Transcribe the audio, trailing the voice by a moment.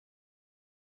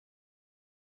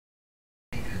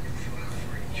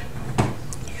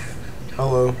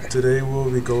Hello, today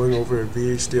we'll be going over a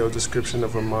Vhdl description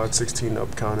of a Mod16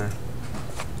 Up counter.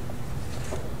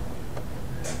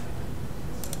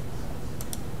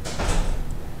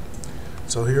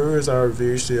 So here is our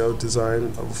Vhdl design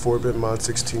of a 4-bit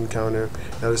Mod16 counter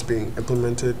that is being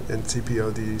implemented in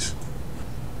TPLDs.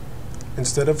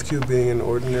 Instead of Q being an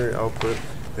ordinary output,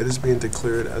 it is being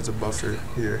declared as a buffer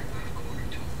here.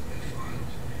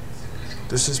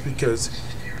 This is because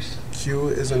Q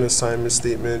is an assignment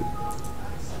statement.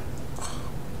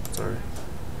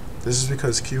 This is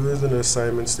because Q is an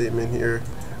assignment statement here,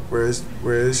 whereas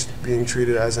it's being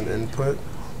treated as an input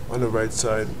on the right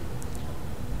side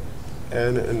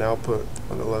and an output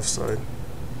on the left side.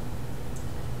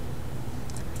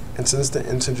 And since the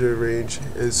integer range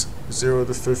is 0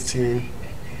 to 15,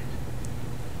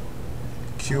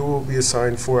 Q will be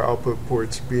assigned 4 output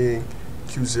ports, being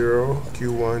Q0,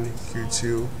 Q1,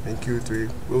 Q2, and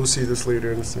Q3. We will see this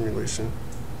later in the simulation.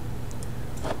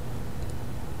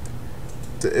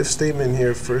 The if statement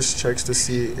here first checks to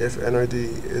see if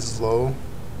NRD is low,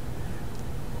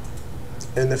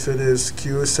 and if it is,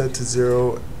 Q is set to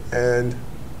 0, and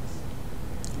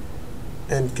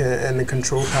the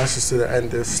control passes to the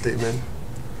end if statement.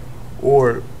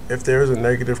 Or if there is a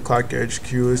negative clock edge,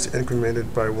 Q is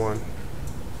incremented by 1.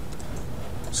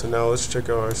 So now let's check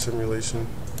out our simulation.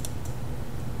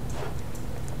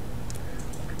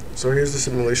 So here's the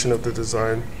simulation of the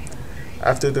design.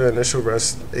 After the initial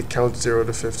rest, it counts 0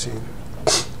 to 15.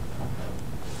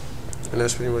 And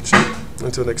that's pretty much it.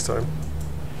 Until next time.